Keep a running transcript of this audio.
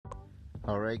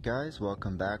Alright guys,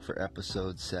 welcome back for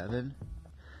episode 7.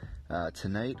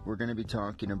 Tonight we're going to be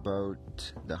talking about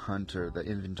the hunter, the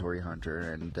inventory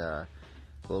hunter, and a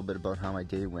little bit about how my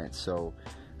day went. So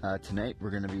tonight we're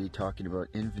going to be talking about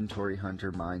inventory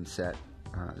hunter mindset.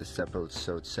 This is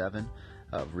episode 7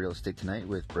 of Real Estate Tonight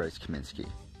with Bryce Kaminsky.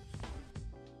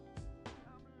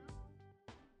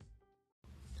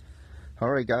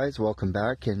 Alright guys, welcome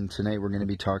back, and tonight we're going to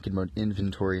be talking about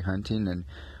inventory hunting and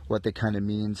what that kind of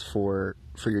means for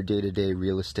your day-to-day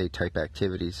real estate type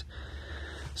activities.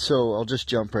 So I'll just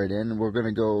jump right in. We're going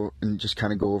to go and just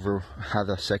kind of go over how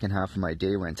the second half of my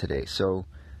day went today. So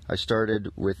I started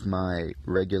with my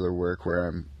regular work where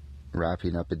I'm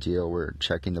wrapping up a deal, we're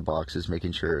checking the boxes,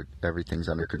 making sure everything's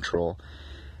under control.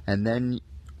 And then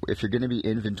if you're going to be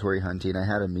inventory hunting, I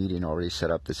had a meeting already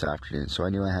set up this afternoon, so I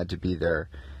knew I had to be there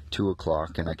 2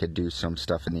 o'clock, and I could do some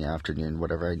stuff in the afternoon,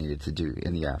 whatever I needed to do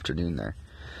in the afternoon there.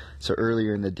 So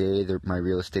earlier in the day, my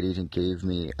real estate agent gave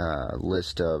me a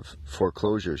list of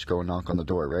foreclosures. Go and knock on the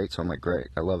door, right? So I'm like, great,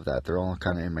 I love that. They're all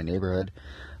kind of in my neighborhood.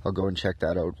 I'll go and check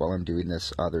that out while I'm doing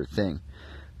this other thing.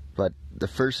 But the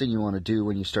first thing you want to do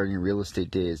when you're starting your real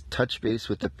estate day is touch base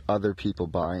with the other people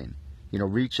buying.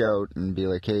 Reach out and be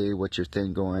like, hey, what's your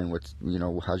thing going?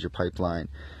 How's your pipeline?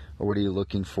 Or what are you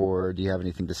looking for? Do you have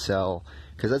anything to sell?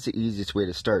 Because that's the easiest way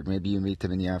to start. Maybe you meet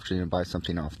them in the afternoon and buy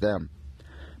something off them.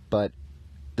 But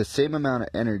the same amount of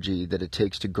energy that it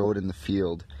takes to go out in the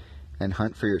field and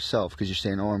hunt for yourself, because you're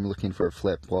saying, oh, I'm looking for a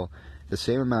flip. Well, the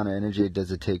same amount of energy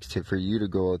it takes for you to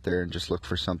go out there and just look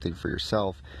for something for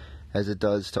yourself as it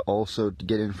does to also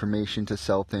get information to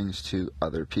sell things to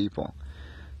other people.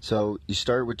 So you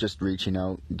start with just reaching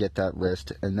out, get that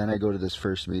list, and then I go to this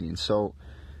first meeting. So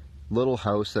little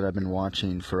house that I've been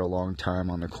watching for a long time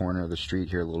on the corner of the street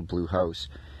here, a little blue house.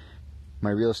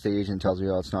 My real estate agent tells me,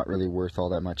 oh, it's not really worth all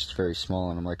that much, it's very small,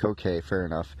 and I'm like, okay, fair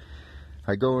enough.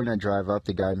 I go and I drive up,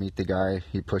 meet the guy,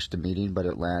 he pushed the meeting, but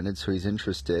it landed, so he's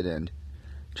interested, and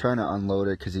trying to unload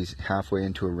it because he's halfway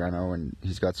into a reno and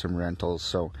he's got some rentals,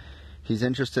 so he's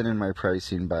interested in my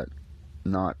pricing, but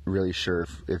not really sure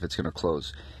if it's going to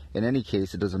close. In any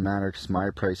case, it doesn't matter because my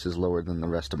price is lower than the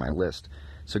rest of my list.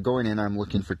 So going in, I'm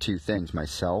looking for two things,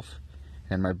 myself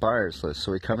and my buyer's list.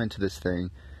 So we come into this thing,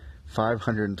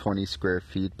 520 square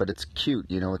feet, but it's cute.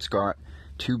 It's got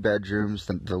 2 bedrooms,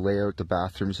 the layout, the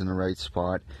bathroom's in the right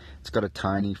spot. It's got a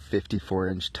tiny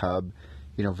 54-inch tub,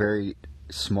 very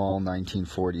small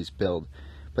 1940s build.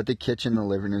 But the kitchen, the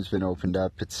living room's been opened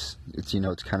up. It's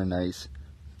kind of nice.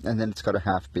 And then it's got a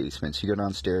half basement. So you go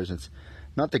downstairs, it's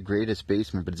not the greatest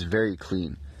basement, but it's very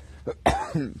clean.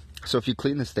 So if you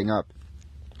clean this thing up,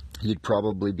 you'd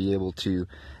probably be able to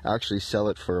actually sell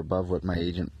it for above what my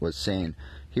agent was saying.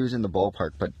 He was in the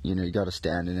ballpark, but you got to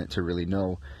stand in it to really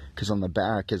know, because on the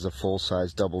back is a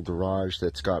full-size double garage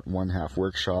that's got 1/2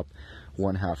 workshop,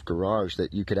 1/2 garage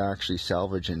that you could actually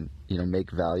salvage and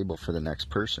make valuable for the next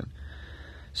person.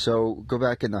 So go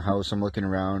back in the house, I'm looking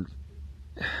around.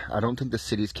 I don't think the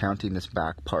city's counting this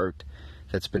back part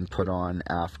that's been put on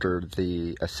after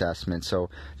the assessment, so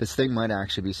this thing might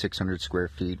actually be 600 square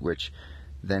feet, which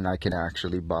then I can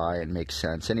actually buy and make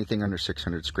sense. Anything under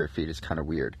 600 square feet is kind of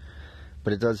weird.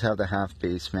 But it does have the half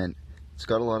basement. It's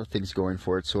got a lot of things going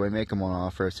for it, so I make them one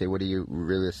offer. I say, what are you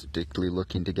realistically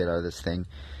looking to get out of this thing?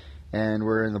 And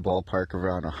we're in the ballpark of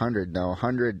around 100. Now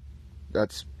 100,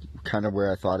 that's kind of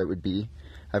where I thought it would be.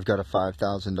 I've got a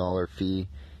 $5,000 fee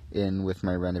in with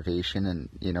my renovation,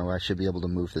 and I should be able to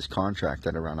move this contract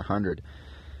at around 100.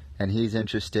 And he's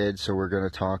interested, so we're going to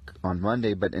talk on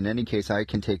Monday. But in any case, I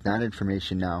can take that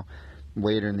information now.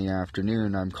 Later in the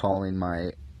afternoon, I'm calling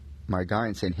my guy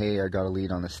and saying, hey, I got a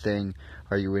lead on this thing.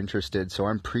 Are you interested? So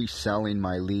I'm pre-selling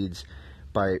my leads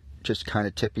by just kind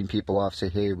of tipping people off, say,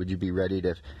 hey, would you be ready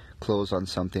to close on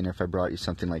something if I brought you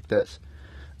something like this?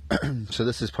 So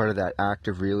this is part of that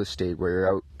active real estate where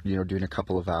you're out, doing a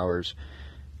couple of hours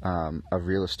of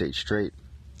real estate straight.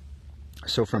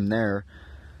 So from there,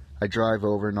 I drive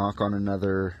over, knock on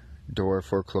another door,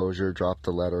 foreclosure, drop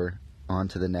the letter, on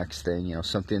to the next thing.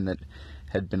 Something that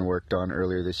had been worked on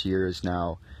earlier this year is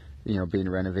now, being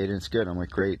renovated. It's good. I'm like,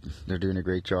 great, they're doing a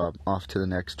great job. Off to the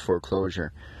next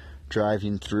foreclosure.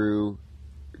 Driving through,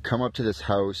 come up to this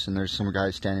house, and there's some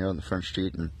guy standing out in the front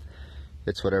street, and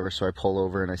it's whatever. So I pull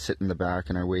over and I sit in the back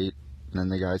and I wait, and then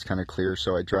the guy's kind of clear.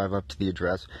 So I drive up to the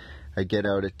address. I get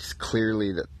out, it's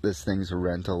clearly that this thing's a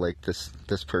rental, like this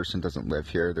person doesn't live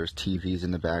here. There's TVs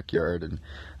in the backyard and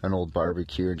an old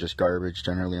barbecue and just garbage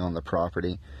generally on the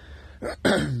property.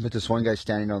 But this one guy's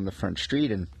standing on the front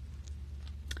street, and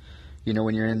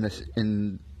when you're in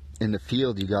the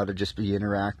field, you got to just be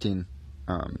interacting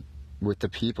with the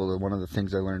people. One of the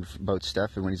things I learned about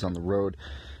Stefan when he's on the road,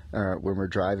 when we're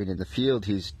driving in the field,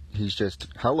 he's just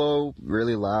hello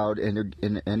really loud,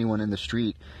 and anyone in the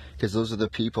street, because those are the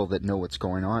people that know what's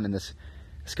going on. And this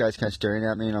guy's kind of staring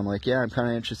at me, and I'm like, yeah, I'm kind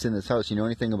of interested in this house. You know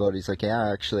anything about it? He's like,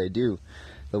 yeah, actually I do.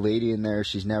 The lady in there,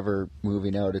 she's never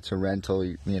moving out. It's a rental,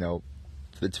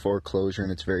 it's foreclosure,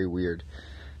 and it's very weird.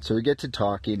 So we get to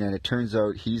talking, and it turns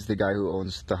out he's the guy who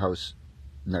owns the house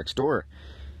next door.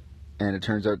 And it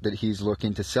turns out that he's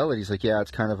looking to sell it. He's like, yeah, it's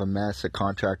kind of a mess, a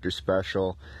contractor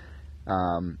special.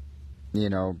 I'm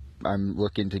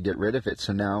looking to get rid of it.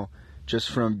 So now,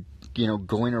 just from,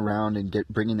 going around and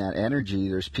bringing that energy,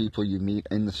 there's people you meet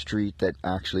in the street that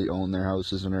actually own their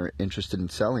houses and are interested in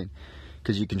selling.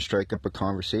 Because you can strike up a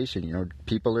conversation.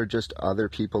 People are just other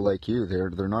people like you.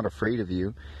 They're not afraid of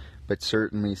you. But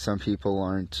certainly some people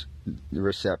aren't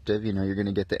receptive. You're going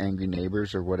to get the angry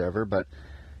neighbors or whatever. But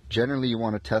generally you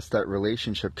want to test that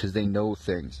relationship because they know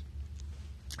things.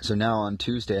 So now on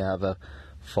Tuesday I have a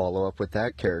follow-up with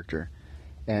that character.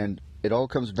 And it all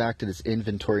comes back to this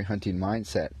inventory hunting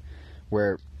mindset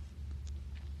where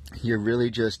you're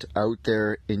really just out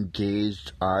there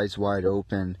engaged, eyes wide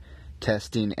open,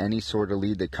 testing any sort of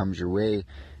lead that comes your way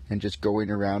and just going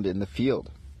around in the field.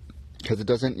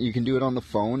 Because you can do it on the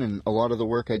phone, and a lot of the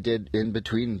work I did in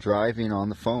between driving on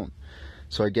the phone.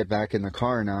 So I get back in the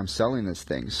car, and now I'm selling this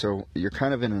thing. So you're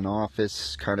kind of in an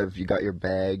office, you got your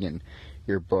bag and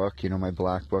your book, my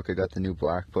black book. I got the new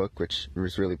black book, which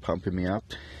was really pumping me up.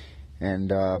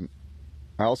 And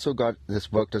I also got, this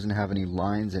book doesn't have any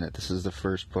lines in it. This is the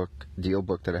first deal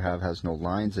book that I have, has no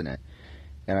lines in it.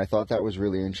 And I thought that was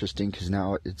really interesting because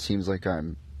now it seems like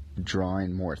I'm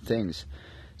drawing more things.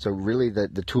 So really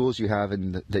the tools you have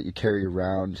that you carry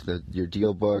around, your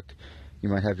deal book, you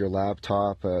might have your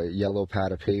laptop, a yellow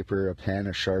pad of paper, a pen,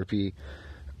 a Sharpie,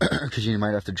 because you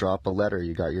might have to drop a letter.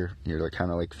 You got your kind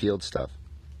of like field stuff.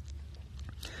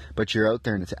 But you're out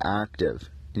there and it's active.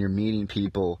 And you're meeting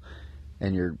people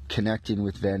and you're connecting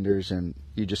with vendors and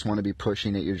you just want to be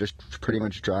pushing it. You're just pretty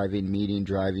much driving,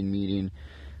 meeting.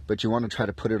 But you want to try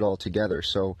to put it all together.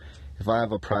 So if I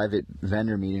have a private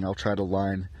vendor meeting, I'll try to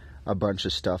line a bunch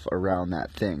of stuff around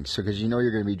that thing. So because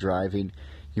you're going to be driving,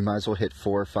 you might as well hit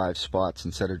 4 or 5 spots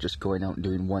instead of just going out and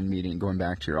doing one meeting and going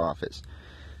back to your office.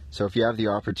 So if you have the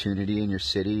opportunity in your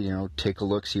city, take a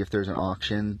look, see if there's an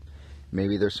auction.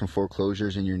 Maybe there's some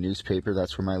foreclosures in your newspaper.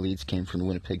 That's where my leads came from, the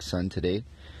Winnipeg Sun today.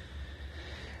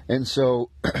 And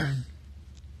so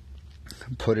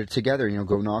put it together,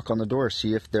 go knock on the door,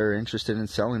 see if they're interested in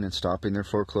selling and stopping their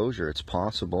foreclosure. It's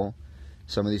possible.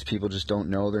 Some of these people just don't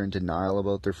know. They're in denial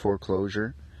about their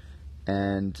foreclosure.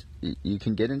 And you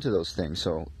can get into those things.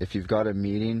 So if you've got a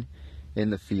meeting in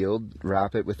the field,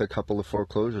 wrap it with a couple of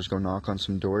foreclosures. Go knock on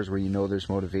some doors where there's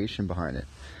motivation behind it.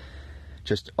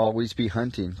 Just always be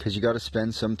hunting, because you got to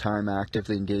spend some time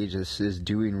actively engaged. This is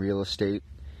doing real estate.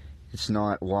 It's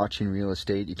not watching real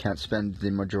estate. You can't spend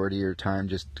the majority of your time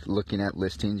just looking at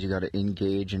listings. You got to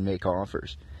engage and make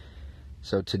offers.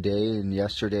 So today and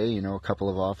yesterday, a couple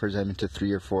of offers. I'm into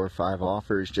 3 or 4 or 5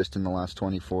 offers just in the last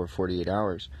 24, 48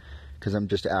 hours. Because I'm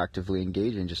just actively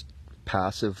engaging, just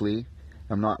passively.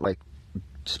 I'm not like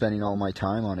spending all my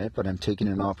time on it, but I'm taking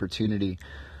an opportunity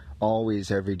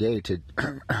always, every day, to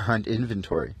hunt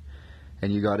inventory.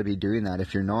 And you got to be doing that.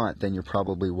 If you're not, then you're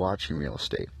probably watching real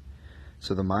estate.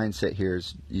 So the mindset here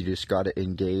is you just got to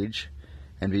engage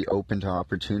and be open to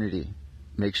opportunity.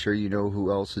 Make sure you know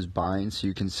who else is buying so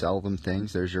you can sell them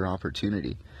things. There's your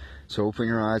opportunity. So open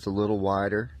your eyes a little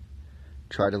wider.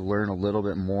 Try to learn a little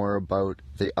bit more about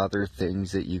the other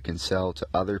things that you can sell to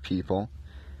other people,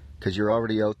 because you're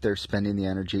already out there spending the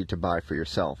energy to buy for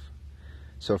yourself.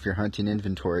 So if you're hunting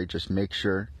inventory, just make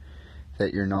sure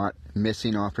that you're not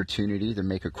missing opportunity to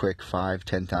make a quick $5,000,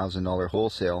 $10,000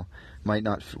 wholesale. Might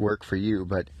not work for you,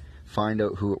 but find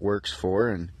out who it works for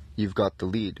and you've got the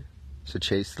lead. So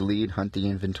chase the lead, hunt the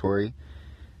inventory,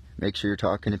 make sure you're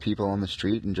talking to people on the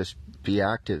street, and just be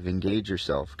active, engage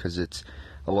yourself, because it's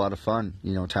a lot of fun.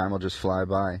 Time will just fly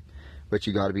by, but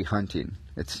you got to be hunting.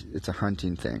 It's a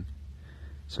hunting thing.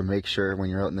 So make sure when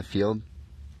you're out in the field,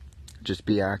 just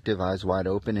be active, eyes wide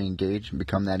open, and engage, and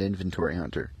become that inventory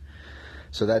hunter.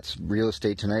 So that's Real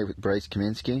Estate Tonight with Bryce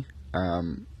Kaminsky.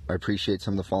 I appreciate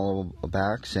some of the follow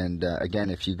backs, and again,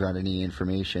 if you got any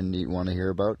information you want to hear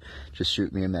about, just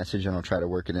shoot me a message and I'll try to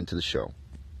work it into the show.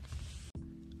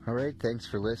 Alright, thanks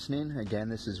for listening. Again,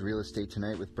 this is Real Estate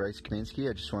Tonight with Bryce Kaminsky.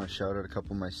 I just want to shout out a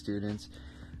couple of my students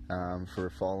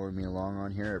for following me along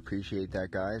on here. I appreciate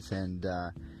that, guys. And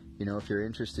you know, if you're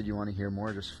interested, you want to hear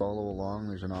more, just follow along.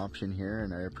 There's an option here,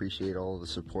 and I appreciate all of the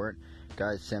support.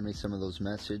 Guys, send me some of those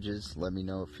messages. Let me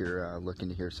know if you're looking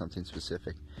to hear something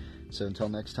specific. So until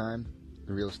next time,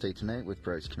 Real Estate Tonight with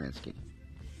Bryce Kaminsky.